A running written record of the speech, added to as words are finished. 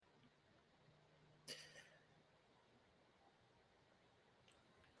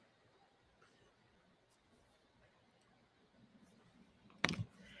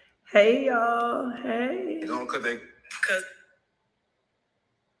Hey y'all, hey. Cause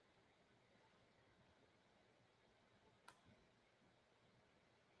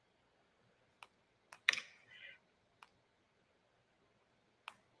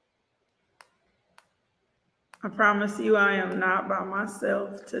I promise you I am not by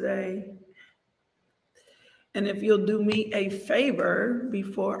myself today. And if you'll do me a favor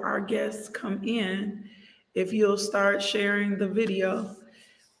before our guests come in, if you'll start sharing the video,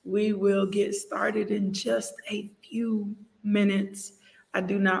 we will get started in just a few minutes. I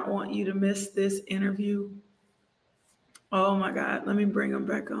do not want you to miss this interview. Oh my God, let me bring them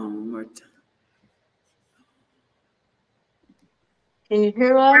back on one more time. Can you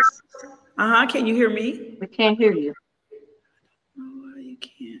hear us? Can you hear me? We can't hear you. Oh, you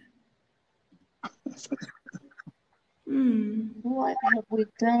can't. What have we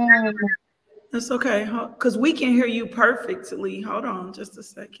done? That's okay, because we can hear you perfectly. Hold on just a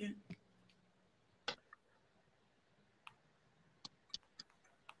second.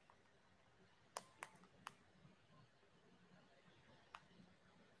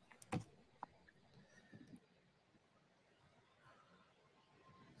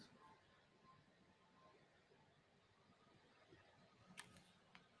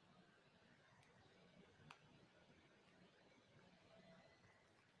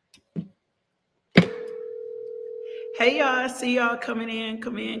 Hey y'all, I see y'all coming in.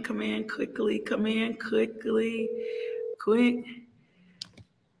 Come in quickly. Come in quickly. Quick.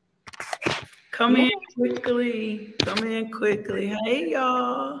 Come in quickly. Come in quickly. Hey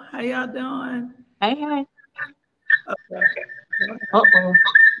y'all. How y'all doing? Hey. Okay. Uh-oh.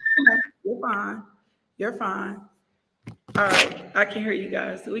 You're fine. You're fine. All right. I can hear you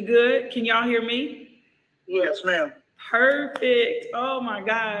guys. We good? Can y'all hear me? yes, ma'am. Perfect. Oh my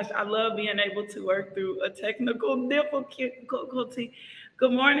gosh. I love being able to work through a technical difficulty.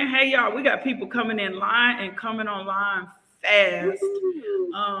 Good morning. Hey, y'all. We got people coming in line and coming online fast.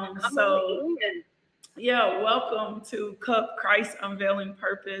 Welcome to Cup Christ Unveiling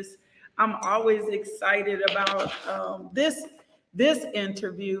Purpose. I'm always excited about this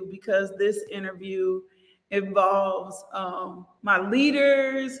interview because this interview involves my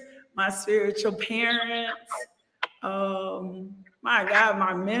leaders, my spiritual parents, my God,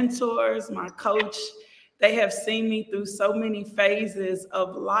 my mentors, my coach. They have seen me through so many phases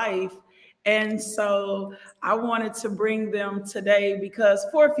of life. And so I wanted to bring them today because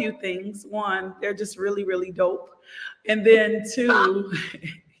for a few things. One, they're just really, really dope. And then two,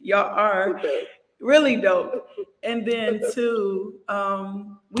 y'all are really dope. And then two,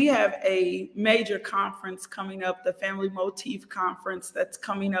 we have a major conference coming up, the Family Motif Conference that's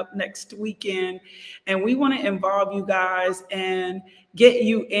coming up next weekend. And we want to involve you guys and get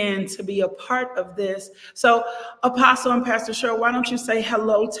you in to be a part of this. So Apostle and Pastor Cheryl, why don't you say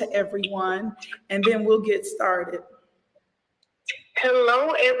hello to everyone and then we'll get started.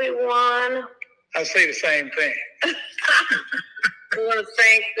 Hello, everyone. I say the same thing. I want to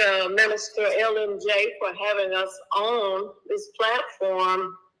thank Minister LMJ for having us on this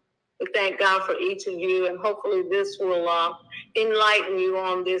platform. We thank God for each of you, and hopefully this will enlighten you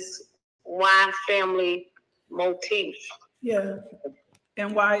on this why family motif. Yeah,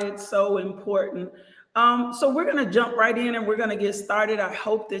 and why it's so important. So we're going to jump right in and we're going to get started. I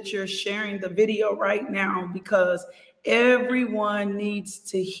hope that you're sharing the video right now because everyone needs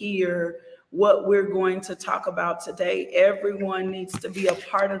to hear what we're going to talk about today. Everyone needs to be a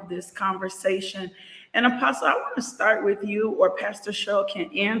part of this conversation. And Apostle, I want to start with you, or Pastor Cheryl can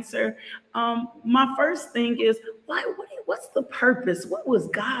answer. My first thing is, what's the purpose? What was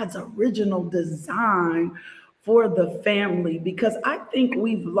God's original design for the family? Because I think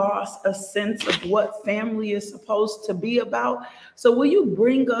we've lost a sense of what family is supposed to be about. So will you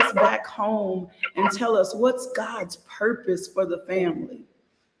bring us back home and tell us what's God's purpose for the family?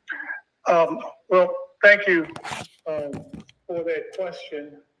 Well, thank you for that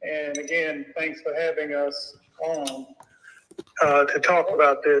question. And again, thanks for having us on to talk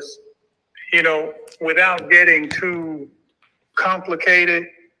about this. You know, without getting too complicated,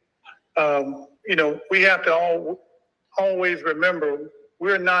 we have to always remember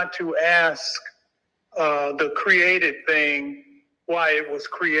we're not to ask the created thing why it was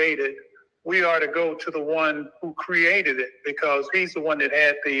created. We are to go to the one who created it because he's the one that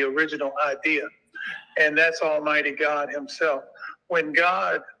had the original idea. And that's Almighty God himself. When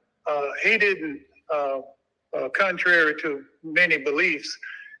God, he didn't, contrary to many beliefs,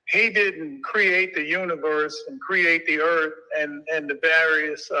 he didn't create the universe and create the earth and the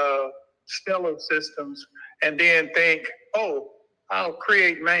various stellar systems and then think, oh, I'll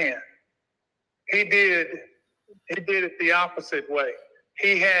create man. He did it the opposite way.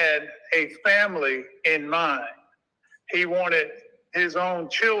 he had a family in mind. He wanted his own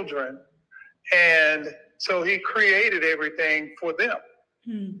children. And so he created everything for them.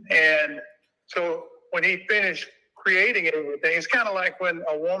 And so when he finished creating everything, it's kind of like when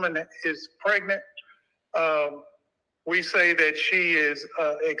a woman is pregnant, we say that she is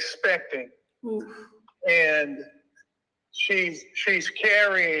expecting. Oof. And she's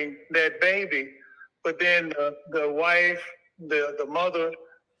carrying that baby, but then the wife, the mother,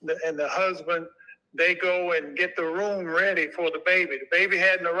 and the husband, they go and get the room ready for the baby. The baby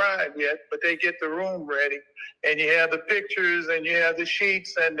hadn't arrived yet, but they get the room ready. And you have the pictures, and you have the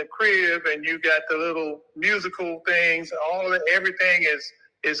sheets and the crib, and you got the little musical things. All of it, everything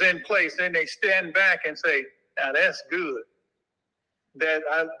is in place. Then they stand back and say, "Now that's good. That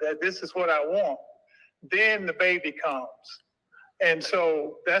this is what I want." Then the baby comes. And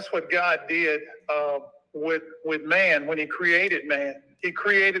so that's what God did with man when he created man. He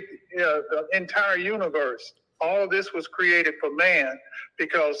created the entire universe. All of this was created for man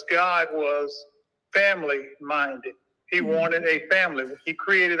because God was family-minded. He wanted a family. He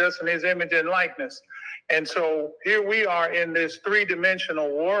created us in his image and likeness. And so here we are in this three-dimensional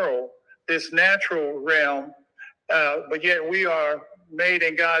world, this natural realm, but yet we are made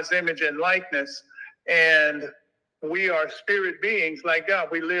in God's image and likeness, and we are spirit beings like God.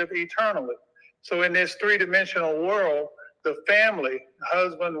 We live eternally. So in this three-dimensional world, the family,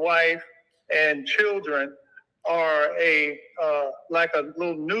 husband, wife, and children are like a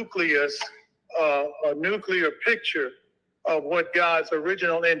little nucleus, a nuclear picture of what God's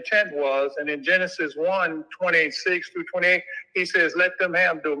original intent was. And in Genesis 1:26-28, he says, "Let them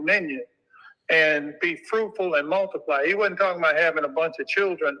have dominion and be fruitful and multiply." He wasn't talking about having a bunch of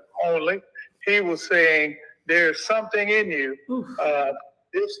children only. He was saying, there's something in you,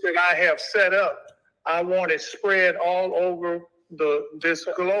 this that I have set up, I want it spread all over this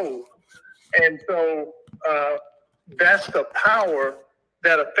globe. And so that's the power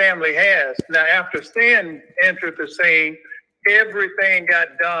that a family has. Now, after sin entered the scene, everything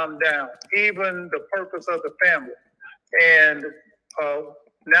got dumbed down, even the purpose of the family. And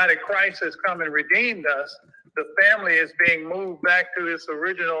now that Christ has come and redeemed us, the family is being moved back to its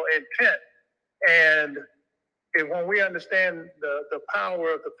original intent. And when we understand the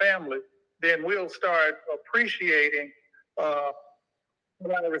power of the family, then we'll start appreciating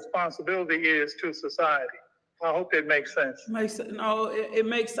what our responsibility is to society. I hope that makes sense. It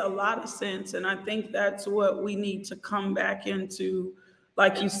makes a lot of sense. And I think that's what we need to come back into,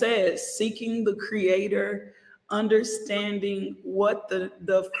 like you said, seeking the Creator, understanding what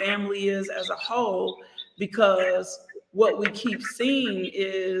the family is as a whole, because what we keep seeing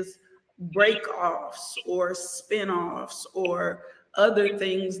is break-offs or spin-offs or other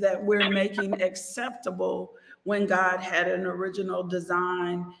things that we're making acceptable when God had an original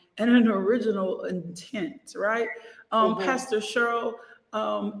design and an original intent, right? Pastor Cheryl,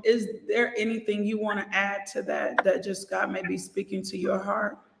 is there anything you want to add to that just God may be speaking to your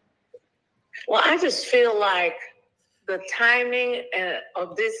heart? Well, I just feel like the timing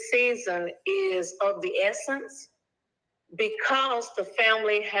of this season is of the essence, because the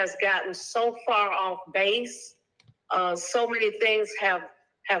family has gotten so far off base. So many things have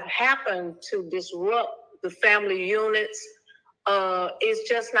happened to disrupt the family units. It's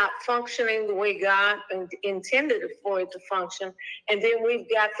just not functioning the way God intended for it to function. And then we've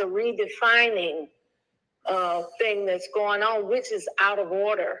got the redefining thing that's going on, which is out of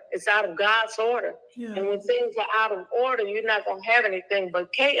order. It's out of God's order. Yeah. And when things are out of order, you're not going to have anything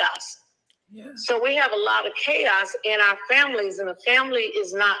but chaos. Yeah. So we have a lot of chaos in our families, and the family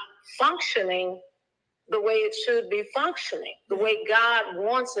is not functioning the way it should be functioning, the way God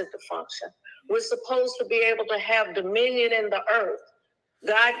wants it to function. We're supposed to be able to have dominion in the earth.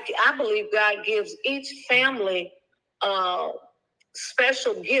 I believe God gives each family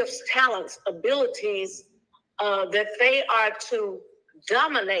special gifts, talents, abilities that they are to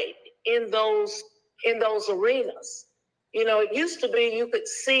dominate in those arenas. You know, it used to be you could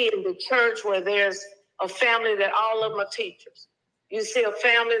see in the church where there's a family that all of them are teachers. You see a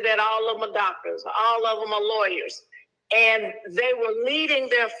family that all of them are doctors, all of them are lawyers. And they were leading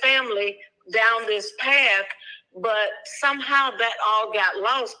their family down this path, but somehow that all got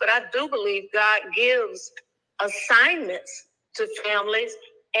lost. But I do believe God gives assignments to families.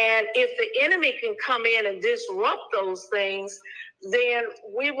 And if the enemy can come in and disrupt those things, then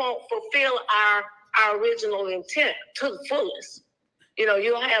we won't fulfill our original intent to the fullest. You know,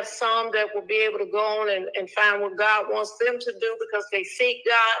 you'll have some that will be able to go on and find what God wants them to do because they seek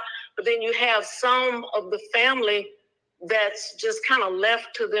God. But then you have some of the family that's just kind of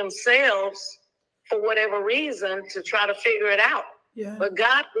left to themselves for whatever reason to try to figure it out. Yeah. But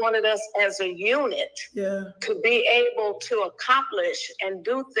God wanted us as a unit Yeah. to be able to accomplish and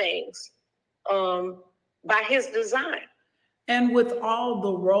do things by his design. And with all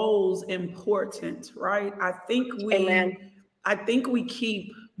the roles important, right? Amen. I think we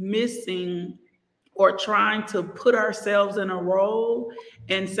keep missing or trying to put ourselves in a role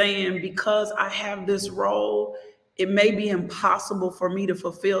and saying, because I have this role, it may be impossible for me to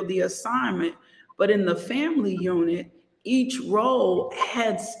fulfill the assignment. But in the family unit, each role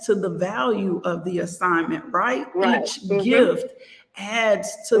adds to the value of the assignment, right? Right. Each gift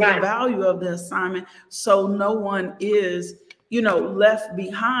adds to the value of the assignment. So no one is, left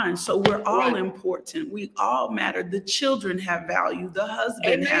behind. So we're all important. We all matter. The children have value. The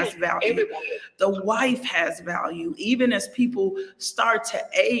husband has value. Everybody. The wife has value. Even as people start to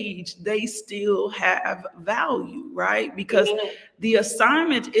age, they still have value, right? Because the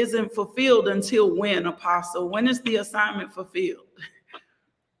assignment isn't fulfilled until when, Apostle? When is the assignment fulfilled?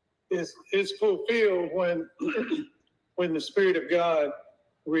 It's fulfilled when the Spirit of God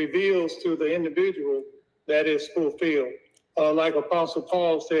reveals to the individual that it's fulfilled. Like Apostle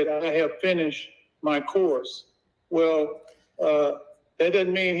Paul said, I have finished my course. Well, that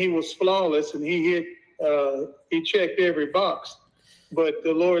doesn't mean he was flawless and he checked every box. But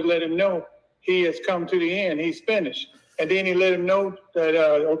the Lord let him know he has come to the end. He's finished. And then he let him know that,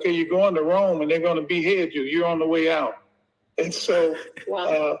 okay, you're going to Rome and they're going to behead you. You're on the way out. And so,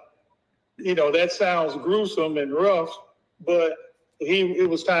 that sounds gruesome and rough, but it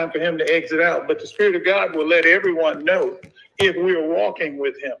was time for him to exit out. But the Spirit of God will let everyone know, if we're walking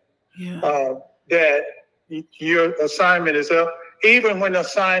with him, that your assignment is up. Even when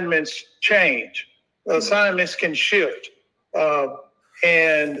assignments change, assignments can shift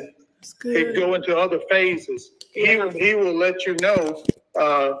and it go into other phases. He will let you know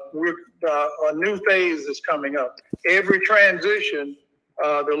a new phase is coming up. Every transition,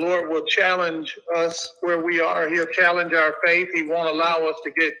 the Lord will challenge us where we are. He'll challenge our faith. He won't allow us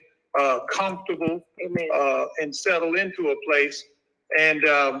to get comfortable and settle into a place. And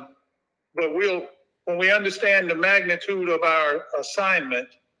but when we understand the magnitude of our assignment,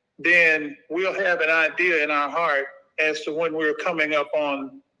 then we'll have an idea in our heart as to when we're coming up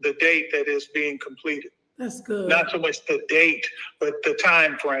on the date that is being completed. That's good. Not so much the date, but the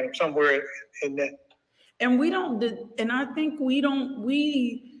time frame, somewhere in that. And I think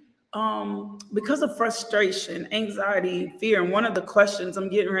because of frustration, anxiety, fear, and one of the questions I'm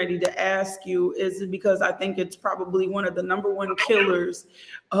getting ready to ask you is because I think it's probably one of the number one killers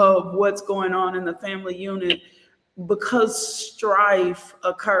of what's going on in the family unit. Because strife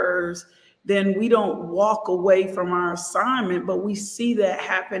occurs, then we don't walk away from our assignment, but we see that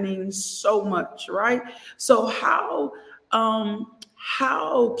happening so much, right? So how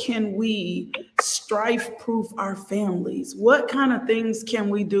can we strife-proof our families? What kind of things can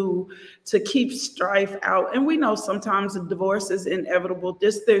we do to keep strife out? And we know sometimes a divorce is inevitable.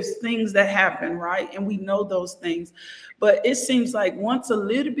 There's things that happen, right? And we know those things. But it seems like once a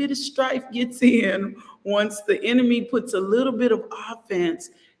little bit of strife gets in, once the enemy puts a little bit of offense,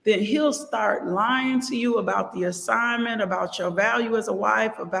 then he'll start lying to you about the assignment, about your value as a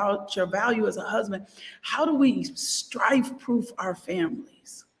wife, about your value as a husband. How do we strife-proof our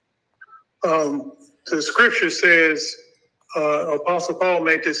families? The scripture says, Apostle Paul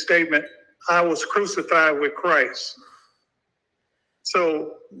made this statement, I was crucified with Christ.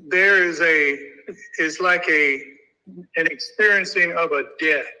 So there is it's like an experiencing of a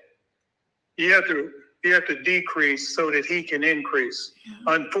death. You have to decrease so that he can increase.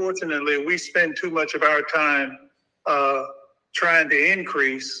 Yeah. Unfortunately, we spend too much of our time trying to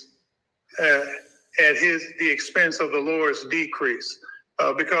increase at the expense of the Lord's decrease,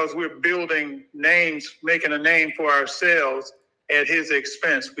 because we're building names, making a name for ourselves at his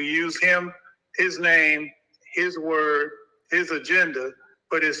expense. We use his name, his word, his agenda,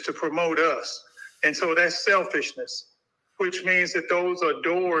 but it's to promote us. And so that's selfishness, which means that those are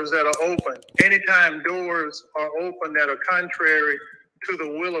doors that are open. Anytime doors are open that are contrary to the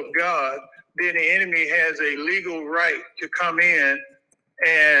will of God, then the enemy has a legal right to come in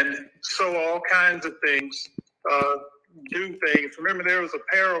and sow all kinds of things, do things. Remember, there was a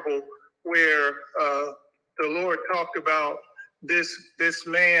parable where the Lord talked about this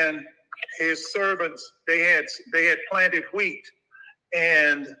man, his servants, they had planted wheat,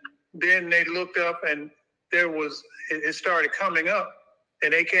 and then they looked up and it started coming up,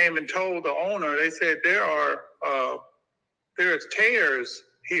 and they came and told the owner, they said, there's tares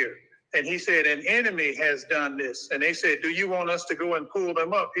here. And he said, an enemy has done this. And they said, do you want us to go and pull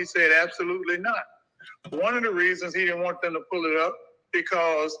them up? He said, absolutely not. One of the reasons he didn't want them to pull it up,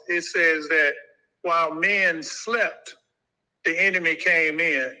 because it says that while men slept, the enemy came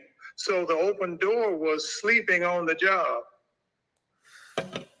in. So the open door was sleeping on the job.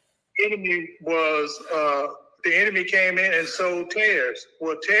 The enemy came in and sowed tares.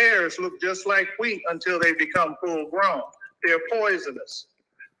 Well, tares look just like wheat until they become full grown. They're poisonous.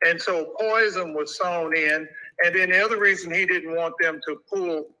 And so poison was sown in. And then the other reason he didn't want them to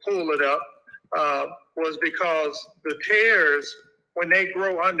pull it up was because the tares, when they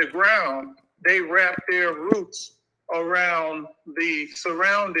grow underground, they wrap their roots around the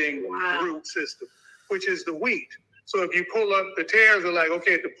surrounding root system, which is the wheat. So if you pull up, the tares are like,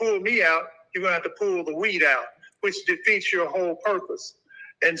 okay, to pull me out, you're going to have to pull the wheat out, which defeats your whole purpose.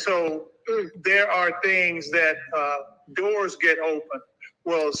 And so there are things that doors get open.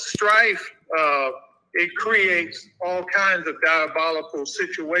 Well, strife, it creates all kinds of diabolical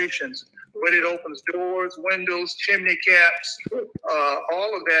situations, but it opens doors, windows, chimney caps,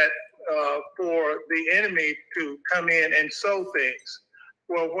 all of that for the enemy to come in and sow things.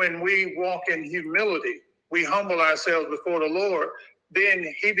 Well, when we walk in humility, we humble ourselves before the Lord,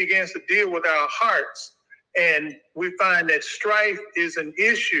 then he begins to deal with our hearts. And we find that strife is an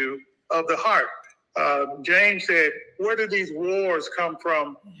issue of the heart. James said, where do these wars come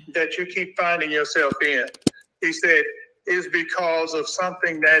from that you keep finding yourself in? He said, it's because of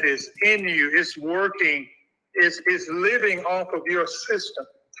something that is in you. It's working. It's living off of your system.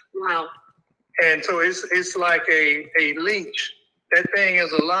 Wow. And so it's like a leech. That thing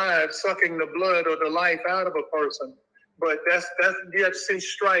is alive, sucking the blood or the life out of a person. But that's you have to see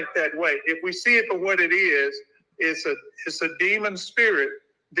strife that way. If we see it for what it is, it's a demon spirit,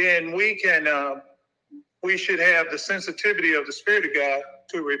 then we should have the sensitivity of the Spirit of God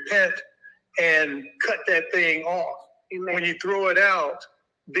to repent and cut that thing off. Amen. When you throw it out,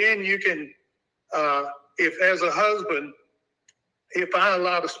 then you can, if as a husband, if I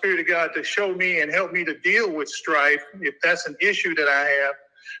allow the Spirit of God to show me and help me to deal with strife, if that's an issue that I have,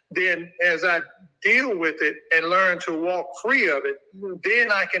 then as I deal with it and learn to walk free of it, then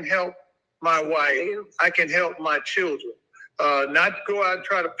I can help my wife. I can help my children. Not go out and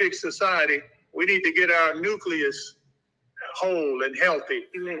try to fix society. We need to get our nucleus whole and healthy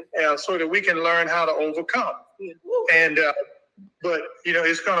so that we can learn how to overcome. And but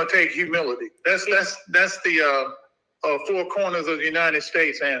it's going to take humility. That's the four corners of the United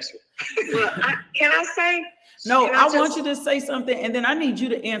States answer. Well, can I say? No, I want you to say something, and then I need you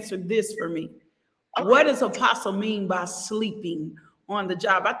to answer this for me. Okay. What does apostle mean by sleeping on the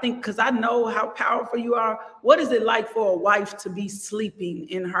job? I think, because I know how powerful you are. What is it like for a wife to be sleeping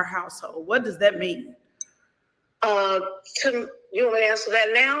in her household? What does that mean? You want me to answer that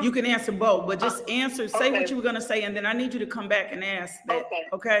now? You can answer both, but just answer, say what you were going to say, and then I need you to come back and ask that.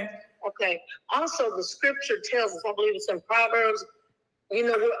 Okay. Okay. Also, the scripture tells us, I believe it's in Proverbs,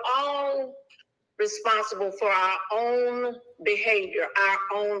 we're all responsible for our own behavior, our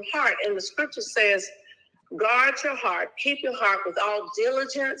own heart. And the scripture says, guard your heart, keep your heart with all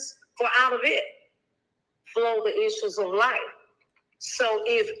diligence, for out of it flow the issues of life. So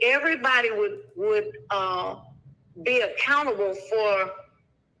if everybody would be accountable for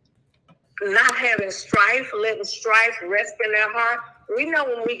not having strife, letting strife rest in their heart. We know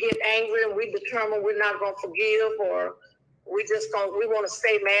when we get angry and we determine we're not going to forgive, or we want to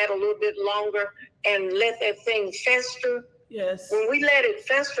stay mad a little bit longer and let that thing fester. Yes. When we let it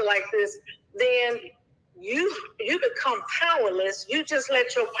fester like this, then you become powerless. You just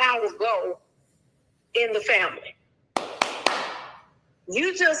let your power go in the family.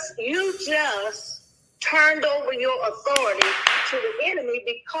 You just turned over your authority to the enemy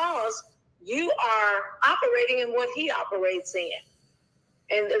because you are operating in what he operates in.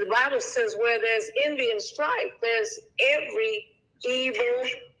 And the Bible says where there's envy and strife, there's every evil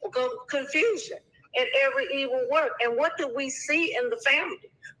confusion and every evil work. And what do we see in the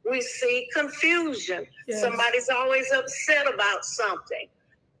family? We see confusion. Yes. Somebody's always upset about something.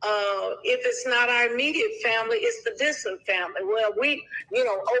 If it's not our immediate family, it's the distant family. Well,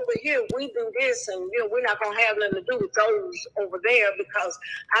 over here, we do this, and, we're not going to have nothing to do with those over there because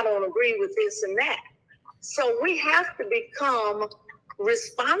I don't agree with this and that. So we have to become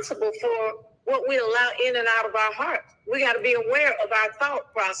responsible for what we allow in and out of our heart. We got to be aware of our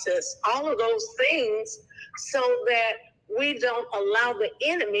thought process, all of those things, so that we don't allow the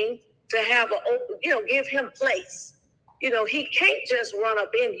enemy to have give him place. He can't just run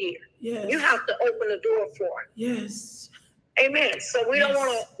up in here. Yes. You have to open the door for him. Yes. Amen. So we don't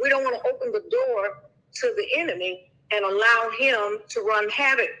want to open the door to the enemy and allow him to run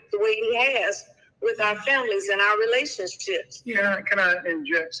havoc the way he has with our families and our relationships. Can I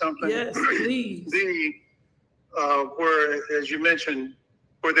inject something? Yes, please. Where, as you mentioned,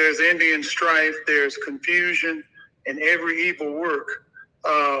 where there's envy and strife, there's confusion, and every evil work.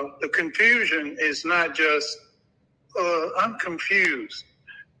 The confusion is not just, I'm confused.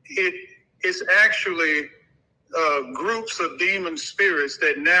 It's actually groups of demon spirits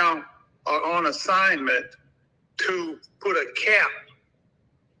that now are on assignment to put a cap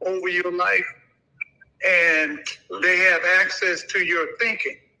over your life, and they have access to your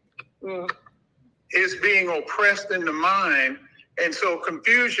thinking. It's being oppressed in the mind. And so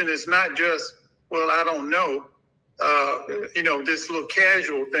confusion is not just, well, I don't know, this little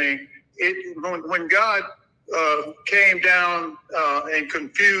casual thing. When God came down and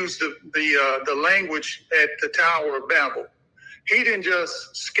confused the language at the Tower of Babel, he didn't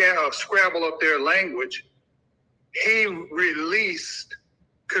just scrabble up their language. He released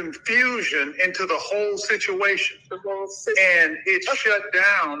confusion into the whole situation. And it shut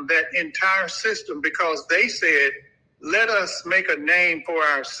down that entire system because they said, let us make a name for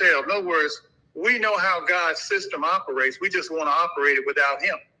ourselves. In other words, we know how God's system operates. We just want to operate it without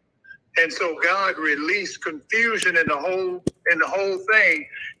him. And so God released confusion in the whole thing.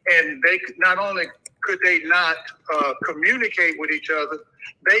 And they not only could they not communicate with each other,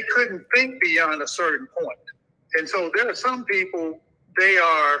 they couldn't think beyond a certain point. And so there are some people, they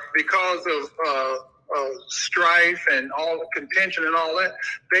are, because of strife and all the contention and all that,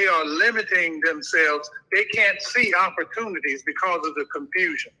 they are limiting themselves. They can't see opportunities because of the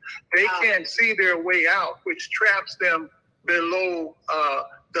confusion. They can't see their way out, which traps them below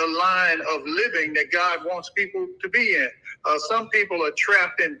the line of living that God wants people to be in. Some people are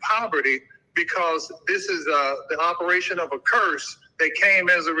trapped in poverty because this is the operation of a curse that came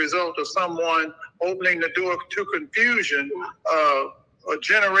as a result of someone opening the door to confusion a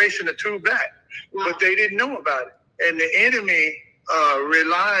generation or two back. But they didn't know about it. And the enemy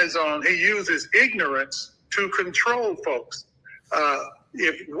he uses ignorance to control folks.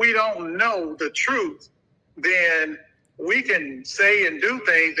 If we don't know the truth, then we can say and do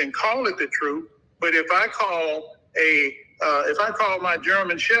things and call it the truth. But if I call my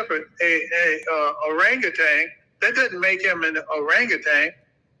German Shepherd a orangutan, that doesn't make him an orangutan.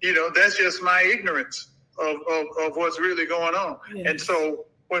 That's just my ignorance of what's really going on. Yes. And so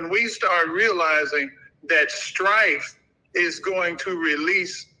when we start realizing that strife is going to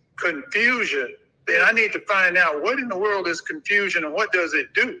release confusion, then I need to find out what in the world is confusion and what does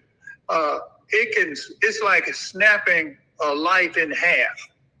it do? It's like snapping a life in half.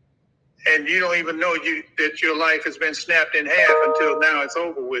 And you don't even know that your life has been snapped in half until now it's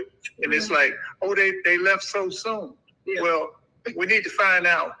over with. And it's like, oh, they left so soon. Yeah. Well, we need to find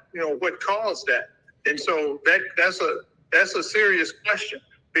out, what caused that. And so that's a serious question,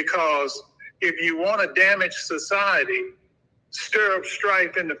 because if you want to damage society, stir up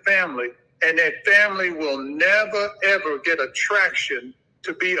strife in the family, and that family will never, ever get a traction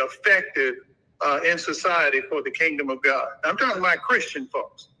to be effective in society for the kingdom of God. I'm talking about Christian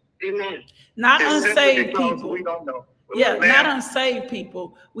folks. Amen. Not unsaved people. We don't know. Yeah, not unsaved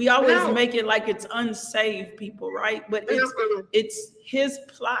people. We always make it like it's unsaved people, right? But it's his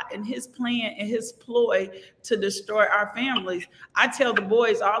plot and his plan and his ploy to destroy our families. I tell the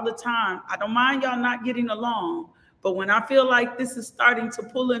boys all the time, I don't mind y'all not getting along, but when I feel like this is starting to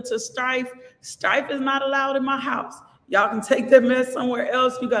pull into strife is not allowed in my house. Y'all can take that mess somewhere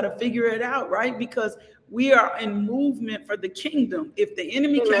else. You got to figure it out, right? Because we are in movement for the kingdom. If the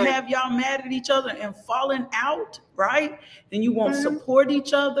enemy can have y'all mad at each other and falling out, right? Then you won't support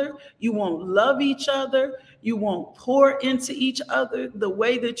each other. You won't love each other. You won't pour into each other the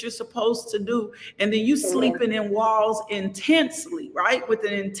way that you're supposed to do. And then you sleeping in walls intensely, right? With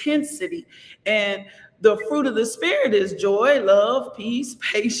an intensity. And the fruit of the Spirit is joy, love, peace,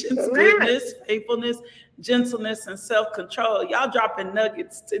 patience, goodness, faithfulness, gentleness, and self-control. Y'all dropping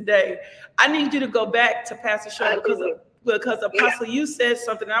nuggets today. I need you to go back to Pastor Sher because Apostle, you said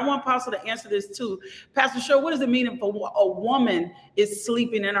something, and I want Apostle to answer this too. Pastor Sher, what does it mean if a woman is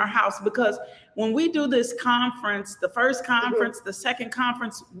sleeping in our house? Because when we do this conference, the first conference, the second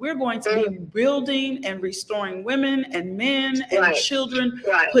conference, we're going to be building and restoring women and men and children,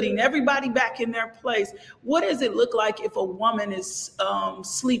 putting everybody back in their place. What does it look like if a woman is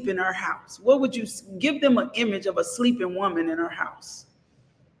sleeping in her house? What would you give them an image of a sleeping woman in her house?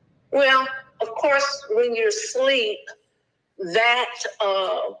 Well, of course, when you're asleep, that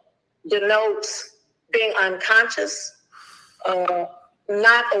denotes being unconscious,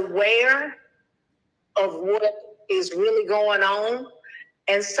 not aware of what is really going on.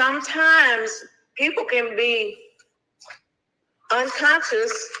 And sometimes people can be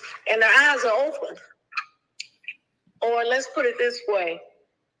unconscious and their eyes are open. Or let's put it this way,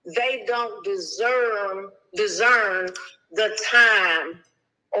 they don't discern the time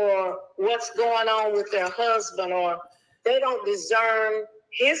or what's going on with their husband, or they don't discern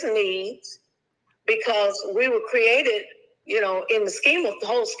his needs, because we were created, in the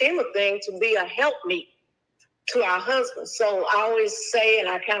whole scheme of things, to be a helpmeet to our husband. So I always say, and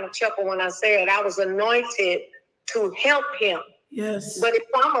I kind of chuckle when I say it, I was anointed to help him. Yes. But if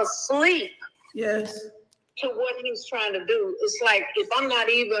I'm asleep Yes. to what he's trying to do, it's like if I'm not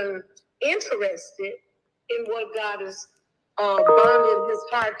even interested in what God is burned in his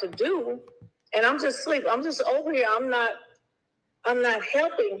heart to do, and I'm just asleep, I'm just over here, I'm not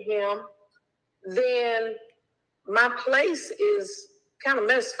helping him, then my place is kind of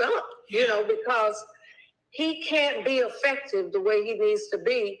messed up, because he can't be effective the way he needs to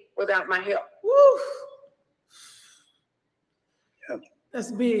be without my help. Woo.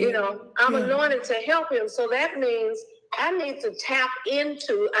 That's big. I'm anointed to help him. So that means I need to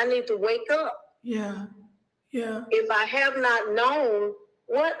I need to wake up. Yeah. Yeah. If I have not known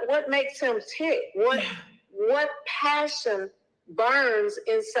what makes him tick, what passion burns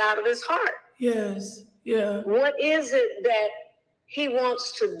inside of his heart. Yes. Yeah. What is it that he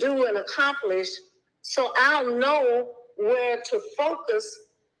wants to do and accomplish? So I'll know where to focus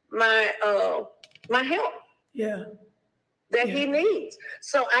my help. Yeah. That he needs.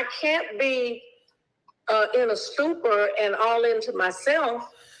 So I can't be in a stupor and all into myself.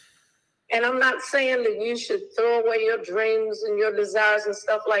 And I'm not saying that you should throw away your dreams and your desires and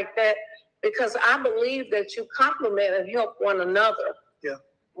stuff like that, because I believe that you complement and help one another. Yeah.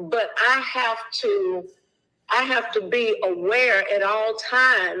 But I have to be aware at all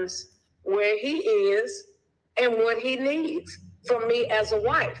times where he is and what he needs from me as a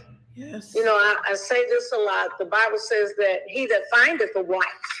wife. Yes. I say this a lot. The Bible says that he that findeth a wife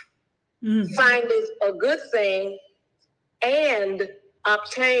findeth a good thing and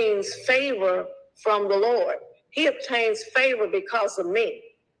obtains favor from the Lord. He obtains favor because of me.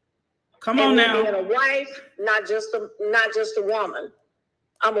 Come on now. Being a wife, not just a woman.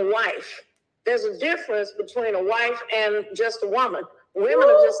 I'm a wife. There's a difference between a wife and just a woman. Women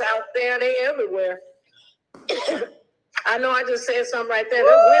are just out there, they everywhere. I know I just said something right there.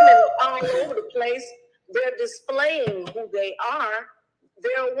 There are women all over the place. They're displaying who they are.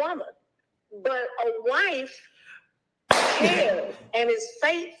 They're a woman. But a wife cares and is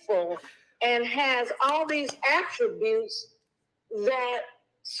faithful and has all these attributes that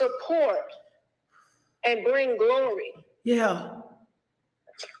support and bring glory. Yeah.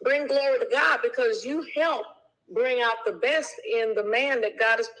 Bring glory to God, because you help bring out the best in the man that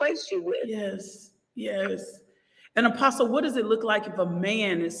God has placed you with. Yes. Yes. And Apostle, what does it look like if a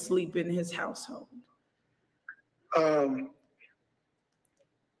man is sleeping in his household?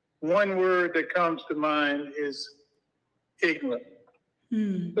 One word that comes to mind is ignorant.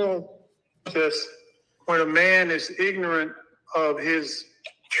 So just when a man is ignorant of his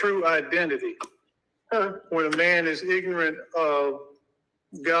true identity, when a man is ignorant of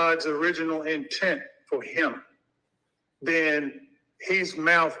God's original intent for him, then he's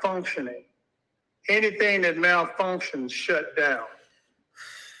malfunctioning. Anything that malfunctions, shut down.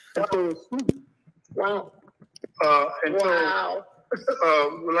 Wow. Wow.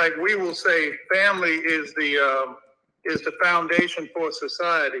 So, like we will say, family is the foundation for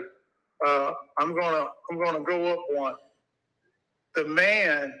society. I'm gonna go up one. The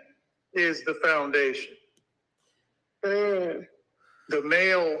man is the foundation. The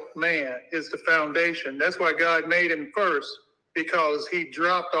male man is the foundation. That's why God made him first, because he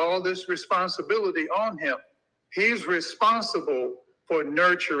dropped all this responsibility on him. He's responsible for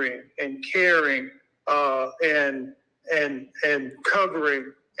nurturing and caring and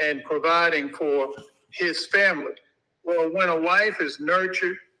covering and providing for his family. Well, when a wife is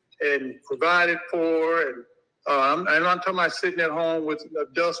nurtured and provided for, and I'm not talking about sitting at home with a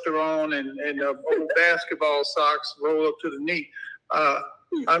duster on and basketball socks roll up to the knee.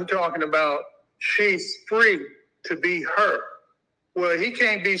 I'm talking about she's free to be her. Well, he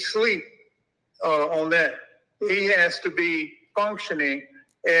can't be asleep on that. He has to be functioning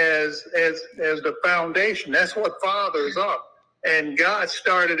as the foundation. That's what fathers are. And God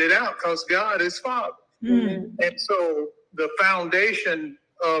started it out because God is Father. And so the foundation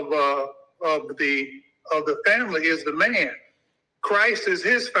of the family is the man. Christ is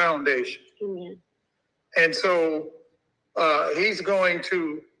his foundation. And so he's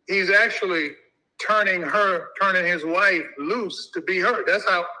actually turning his wife loose to be her. That's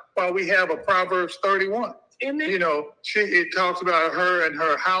why we have a Proverbs 31. It talks about her and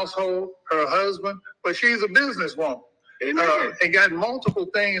her household, her husband, but she's a businesswoman. And got multiple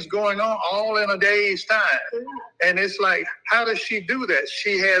things going on all in a day's time. And it's like, how does she do that?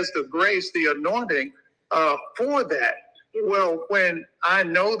 She has the grace, the anointing for that. Well, when I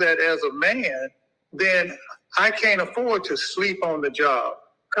know that as a man, then I can't afford to sleep on the job.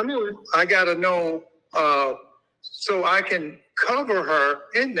 Come on. I got to know so I can cover her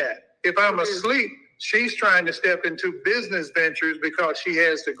in that. If I'm asleep, she's trying to step into business ventures because she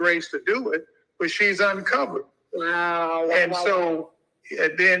has the grace to do it, but she's uncovered. Wow. And so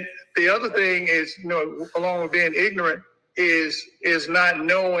then the other thing is, along with being ignorant, is not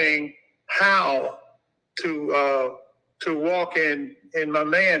knowing how to walk in my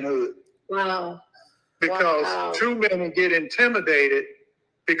manhood. Wow. Because too many get intimidated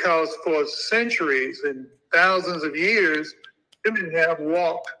because for centuries and thousands of years, women have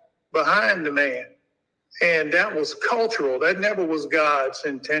walked behind the man. And that was cultural. That never was God's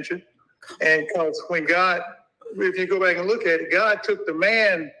intention. And because when God, if you go back and look at it, God took the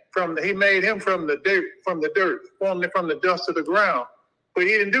man he made him from the dirt, formed him from the dust of the ground. But he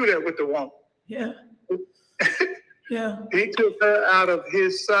didn't do that with the woman. Yeah. Yeah. He took her out of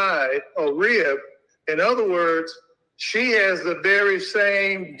his side, or rib. In other words, she has the very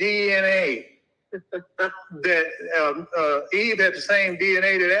same DNA that Eve had the same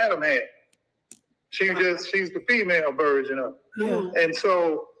DNA that Adam had. She's the female version of it. Yeah. And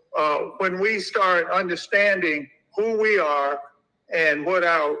so when we start understanding who we are and what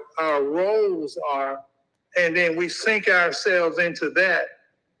our roles are, and then we sink ourselves into that,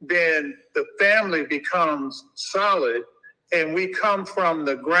 then the family becomes solid, and we come from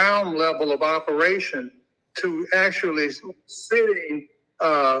the ground level of operation to actually sitting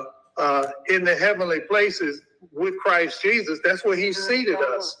in the heavenly places with Christ Jesus. That's where he seated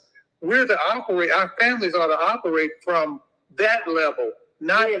us. Our families are to operate from that level,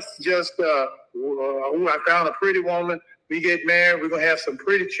 not just, I found a pretty woman, we get married, we're going to have some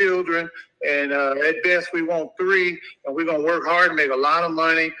pretty children, and at best we want 3, and we're going to work hard and make a lot of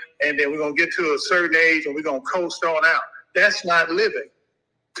money, and then we're going to get to a certain age and we're going to coast on out. That's not living.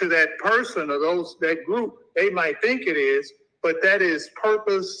 To that person or that group, they might think it is, but that is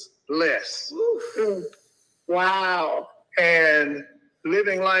purposeless. Wow. And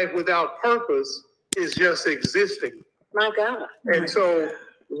living life without purpose is just existing. My God. And so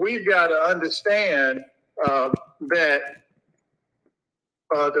we've got to understand that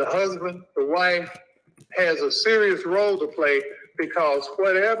the husband, the wife, has a serious role to play, because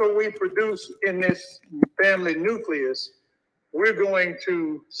whatever we produce in this family nucleus, we're going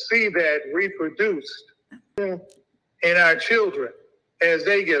to see that reproduced in our children as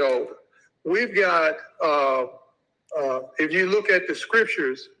they get older. We've got, if you look at the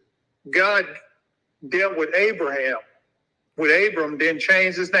scriptures, God dealt with Abraham. With Abram, then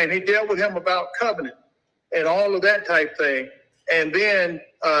changed his name. He dealt with him about covenant and all of that type thing. And then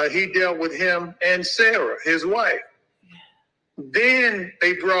he dealt with him and Sarah, his wife. Then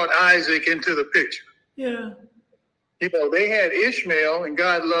they brought Isaac into the picture. Yeah. They had Ishmael, and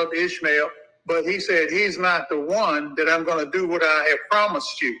God loved Ishmael, but he said, he's not the one that I'm going to do what I have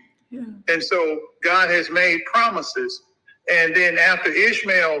promised you. Yeah. And so God has made promises. And then after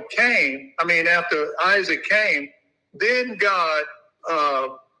after Isaac came, then God,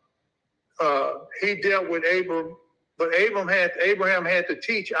 he dealt with Abram, but Abraham had to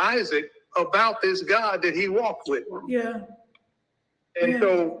teach Isaac about this God that he walked with. Yeah. And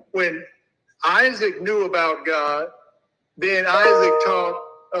so when Isaac knew about God, then Isaac taught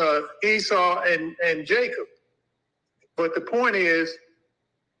Esau and Jacob. But the point is,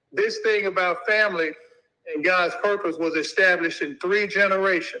 this thing about family and God's purpose was established in 3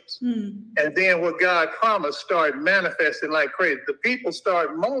 generations. And then what God promised started manifesting like crazy. The people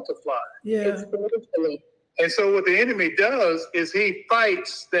start multiplying. Yeah. And so what the enemy does is he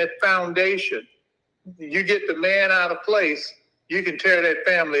fights that foundation. You get the man out of place, you can tear that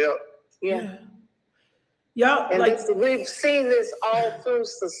family up. Yeah. Y'all, And we've seen this all through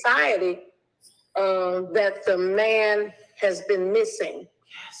society, that the man has been missing.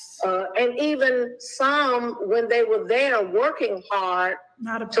 yes. And even some, when they were there working hard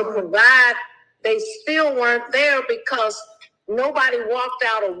Not a to part. provide, they still weren't there because nobody walked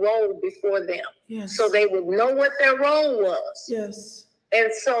out a role before them. Yes. So they would know what their role was. Yes.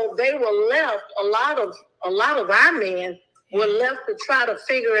 And so they were left, a lot of our men were left to try to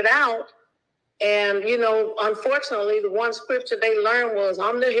figure it out. And, unfortunately, the one scripture they learned was,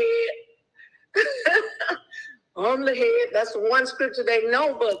 I'm the head. I'm the head. That's the one scripture they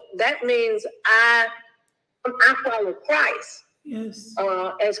know, but that means I follow Christ. Yes.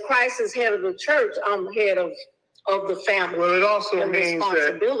 As Christ is head of the church, I'm head of the family. Well, it also and means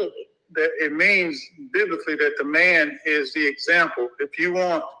responsibility. that it means biblically that the man is the example. If you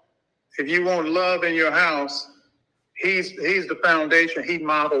want love in your house, he's the foundation. He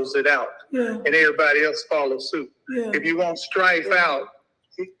models it out, Yeah. and everybody else follows suit. Yeah. If you want strife out,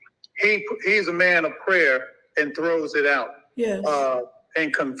 he's a man of prayer and throws it out. Yes.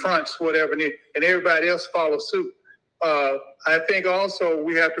 And confronts whatever need, and everybody else follows suit. I think also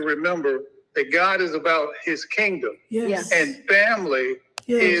we have to remember that God is about his kingdom, Yes. and family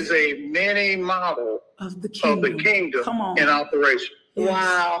Yes. is a mini model Of the kingdom. Come on. in operation. Yes.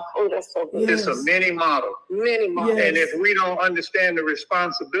 Wow. Oh, that's so good. It's a mini model. Many more. Yes. And if we don't understand the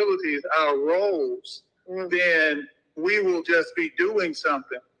responsibilities, our roles, then we will just be doing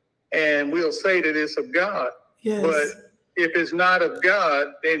something and we'll say that it's of God. Yes. But if it's not of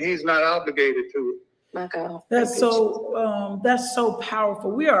God, then he's not obligated to it. My God. That's so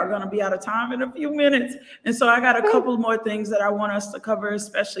powerful. We are going to be out of time in a few minutes. And so I got a couple more things that I want us to cover,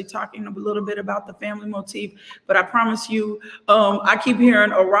 especially talking a little bit about the family motif. But I promise you, I keep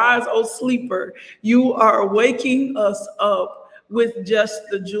hearing, arise, O sleeper. You are waking us up with just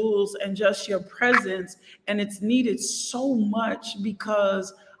the jewels and just your presence. And it's needed so much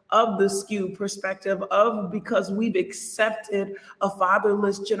because of the skewed perspective because we've accepted a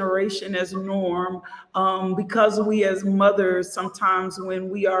fatherless generation as norm, because we as mothers, sometimes when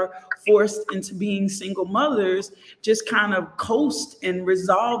we are forced into being single mothers, just kind of coast and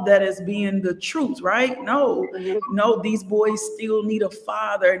resolve that as being the truth, right? No, these boys still need a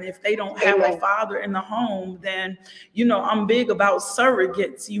father. And if they don't have a father in the home, then, I'm big about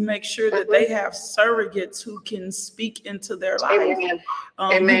surrogates. You make sure that they have surrogates who can speak into their life.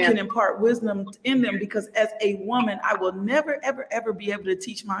 Who can impart wisdom in them, because as a woman, I will never, ever, ever be able to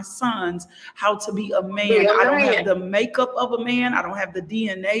teach my sons how to be a man. I don't have the makeup of a man. I don't have the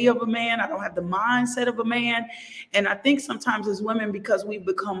DNA of a man. I don't have the mindset of a man. And I think sometimes as women, because we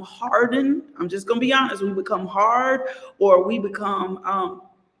become hardened, I'm just going to be honest, we become hard, or we become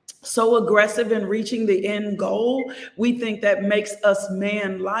so aggressive in reaching the end goal, we think that makes us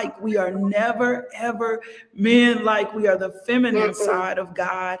man-like. We are never, ever men-like. We are the feminine side of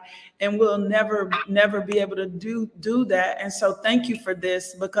God, and we'll never be able to do that. And so thank you for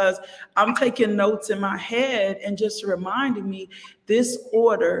this, because I'm taking notes in my head and just reminding me this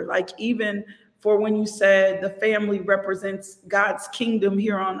order, like even for when you said the family represents God's kingdom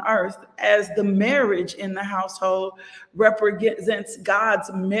here on earth, as the marriage in the household represents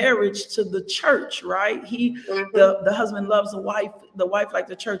God's marriage to the church, right? The husband loves the wife like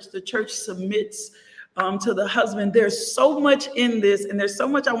the church submits to the husband. There's so much in this, and there's so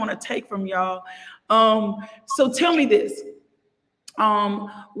much I want to take from y'all. So tell me this.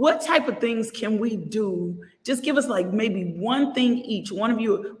 What type of things can we do? Just give us like maybe one thing each, one of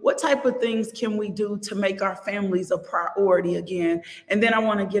you. What type of things can we do to make our families a priority again? And then I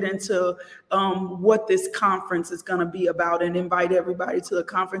want to get into what this conference is going to be about and invite everybody to the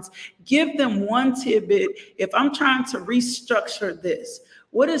conference. Give them one tidbit. If I'm trying to restructure this,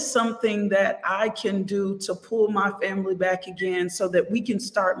 what is something that I can do to pull my family back again so that we can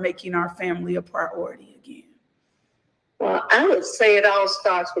start making our family a priority again? Well, I would say it all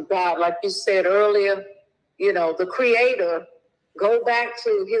starts with God. Like you said earlier, the creator, go back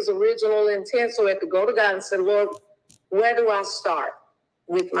to his original intent. So we have to go to God and say, Lord, where do I start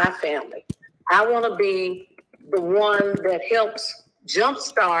with my family? I want to be the one that helps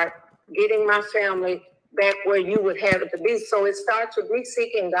jumpstart getting my family back where you would have it to be. So it starts with me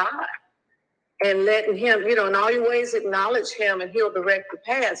seeking God and letting him, in all your ways, acknowledge him, and he'll direct the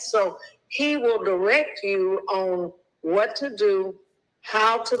path. So he will direct you on what to do,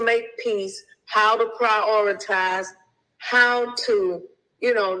 how to make peace, how to prioritize, how to,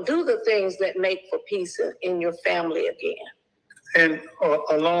 do the things that make for peace in your family again. And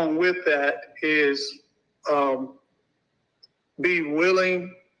along with that is be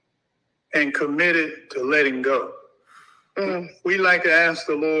willing and committed to letting go. We like to ask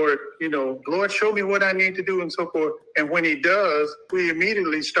the Lord, Lord, show me what I need to do and so forth. And when he does, we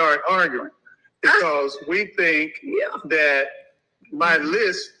immediately start arguing because we think that my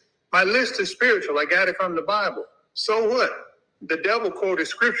list is spiritual. I got it from the Bible. So what? The devil quoted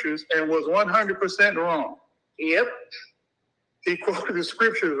scriptures and was 100% wrong. Yep. He quoted the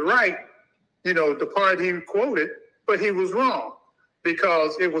scriptures right, the part he quoted, but he was wrong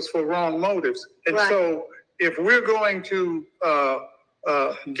because it was for wrong motives. And so if we're going to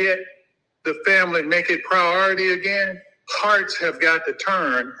get the family, make it priority again, hearts have got to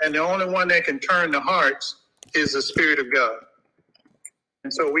turn. And the only one that can turn the hearts is the Spirit of God.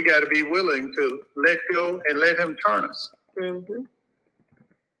 And so we got to be willing to let go and let him turn us. Mm-hmm.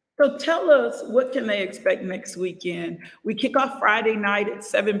 So tell us, what can they expect next weekend? We kick off Friday night at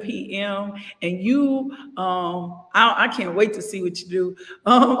 7 p.m. and you, I can't wait to see what you do.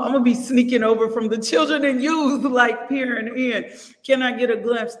 I'm gonna be sneaking over from the children and youth, like peering in. Can I get a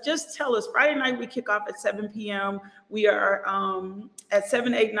glimpse? Just tell us. Friday night we kick off at 7 p.m. We are at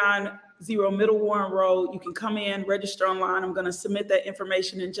 7890 Middle Warren Road. You can come in, register online. I'm going to submit that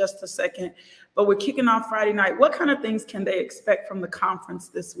information in just a second. But we're kicking off Friday night. What kind of things can they expect from the conference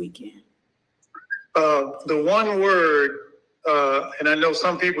this weekend? The one word, and I know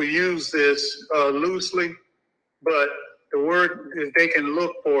some people use this loosely, but the word that they can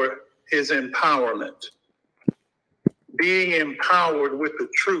look for is empowerment. Being empowered with the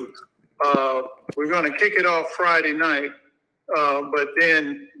truth. We're going to kick it off Friday night. But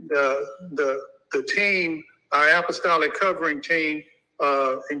then the team, our apostolic covering team,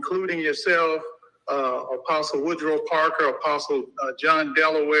 including yourself, Apostle Woodrow Parker, Apostle John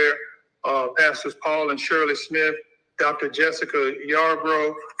Delaware, Pastors Paul and Shirley Smith, Dr. Jessica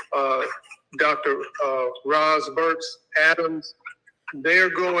Yarbrough, Dr. Roz Burks Adams. They're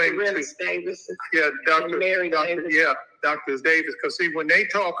going to, Davis. yeah, Dr. Davis. Yeah, Dr. Davis. Because see, when they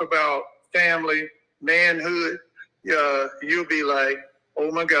talk about family, manhood, you'll be like,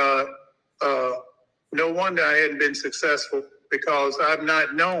 oh my God, no wonder I hadn't been successful because I've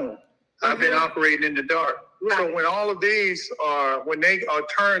not known. I've been operating in the dark. Right. So when all of these when they are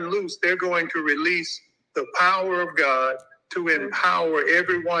turned loose, they're going to release the power of God to empower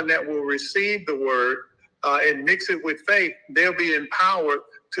everyone that will receive the word and mix it with faith. They'll be empowered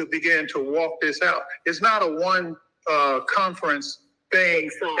to begin to walk this out. It's not a one conference thing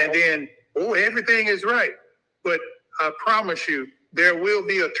and then, oh, everything is right. But I promise you, there will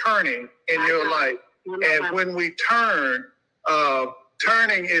be a turning in your life. And when we turn,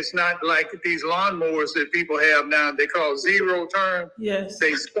 turning is not like these lawnmowers that people have now. They call zero turn. Yes.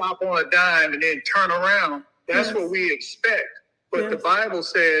 They stop on a dime and then turn around. That's what we expect. But the Bible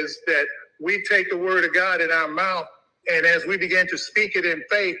says that we take the word of God in our mouth, and as we begin to speak it in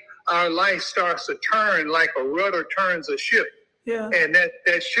faith, our life starts to turn like a rudder turns a ship. Yeah. And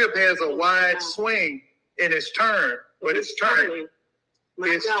that ship has a wide swing in its turn, but it's turning.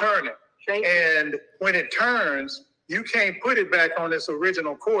 It's turning. And when it turns, you can't put it back on its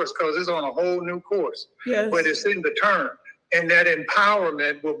original course because it's on a whole new course. Yes. But it's in the turn. And that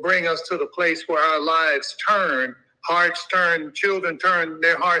empowerment will bring us to the place where our lives turn, hearts turn, children turn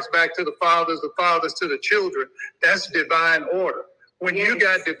their hearts back to the fathers to the children. That's divine order. When you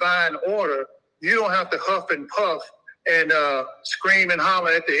got divine order, you don't have to huff and puff and scream and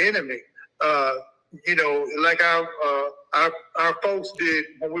holler at the enemy. You know, like our folks did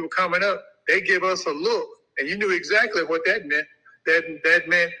when we were coming up. They give us a look, and you knew exactly what that meant. That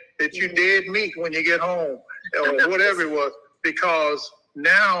meant that you dead meat when you get home, or whatever it was, because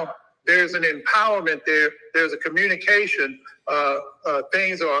now there's an empowerment there. There's a communication.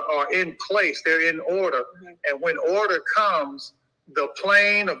 Things are in place. They're in order. And when order comes, the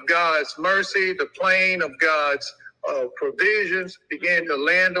plane of God's mercy, the plane of God's provisions begin to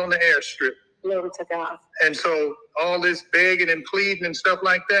land on the airstrip. Glory to God. And so all this begging and pleading and stuff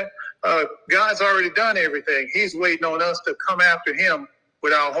like that, God's already done everything. He's waiting on us to come after him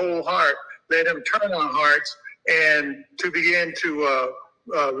with our whole heart. Let him turn our hearts and to begin to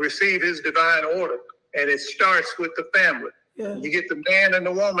receive his divine order. And it starts with the family. Yeah. You get the man and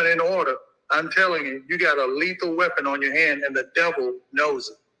the woman in order. I'm telling you, you got a lethal weapon on your hand, and the devil knows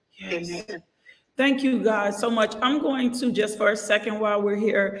it. Yes. Amen. Thank you guys so much. I'm going to, just for a second while we're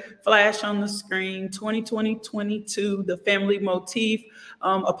here, flash on the screen 2020-22, the family motif.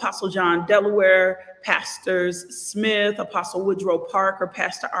 Apostle John Delaware, Pastors Smith, Apostle Woodrow Parker,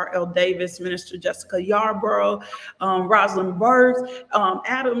 Pastor R.L. Davis, Minister Jessica Yarbrough, Rosalind Burks,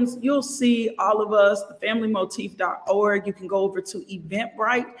 Adams. You'll see all of us, thefamilymotif.org. You can go over to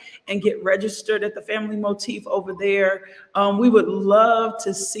Eventbrite and get registered at the Family Motif over there. We would love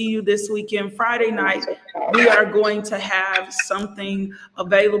to see you this weekend. Friday night, we are going to have something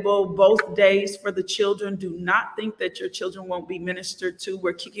available both days for the children. Do not think that your children won't be ministered to.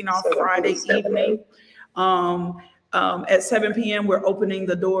 We're kicking off Friday evening. At 7 p.m. We're opening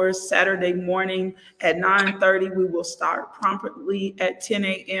the doors. Saturday morning at 9:30, we will start promptly at 10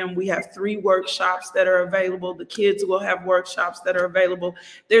 a.m. We have 3 workshops that are available. The kids will have workshops that are available.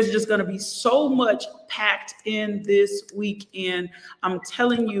 There's just going to be so much packed in this weekend. I'm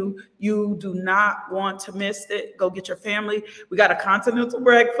telling you, you do not want to miss it. Go get your family. We got a continental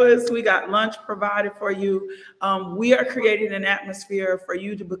breakfast. We got lunch provided for you. We are creating an atmosphere for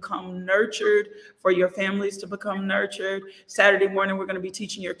you to become nurtured, for your families to become nurtured. Saturday morning, we're going to be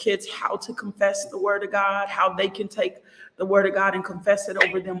teaching your kids how to confess the word of God, how they can take the word of God and confess it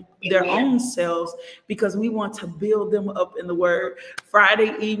over them, their own selves, because we want to build them up in the word.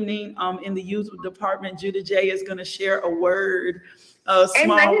 Friday evening in the youth department, Judah J is going to share a word, a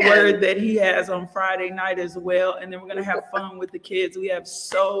small word that he has on Friday night as well. And then we're going to have fun with the kids. We have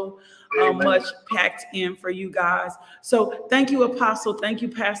so much packed in for you guys. So thank you, Apostle. Thank you,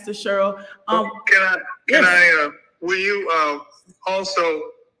 Pastor Cheryl. Will you also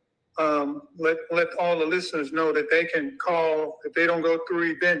let all the listeners know that they can call, if they don't go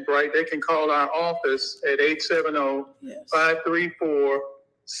through Eventbrite, they can call our office at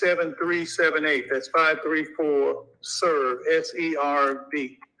 870-534-7378. That's 534-SERVE,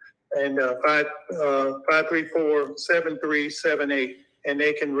 SERV, and 534-7378. And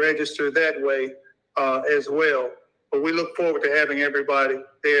they can register that way as well. But we look forward to having everybody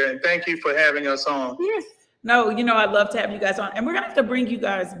there. And thank you for having us on. Yes. No, I'd love to have you guys on. And we're going to have to bring you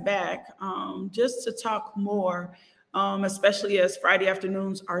guys back just to talk more, especially as Friday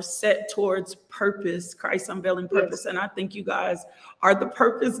afternoons are set towards purpose, Christ unveiling purpose. Yes. And I think you guys are the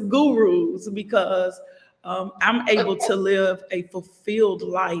purpose gurus, because I'm able to live a fulfilled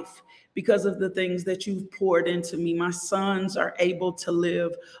life because of the things that you've poured into me. My sons are able to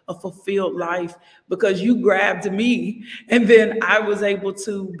live a fulfilled life because you grabbed me, and then I was able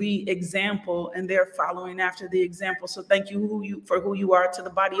to be example, and they're following after the example. So thank you for who you are to the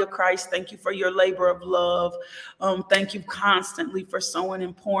body of Christ. Thank you for your labor of love. Thank you constantly for sowing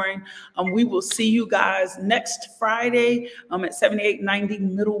and pouring. We will see you guys next Friday at 7890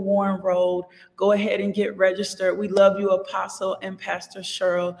 Middle Warren Road. Go ahead and get registered. We love you, Apostle and Pastor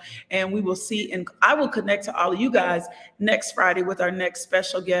Cheryl. And we will see, and I will connect to all of you guys next Friday with our next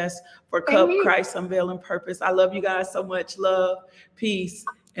special guest for Cup Christ Unveiling Purpose. I love you guys so much. Love, peace,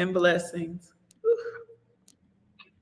 and blessings.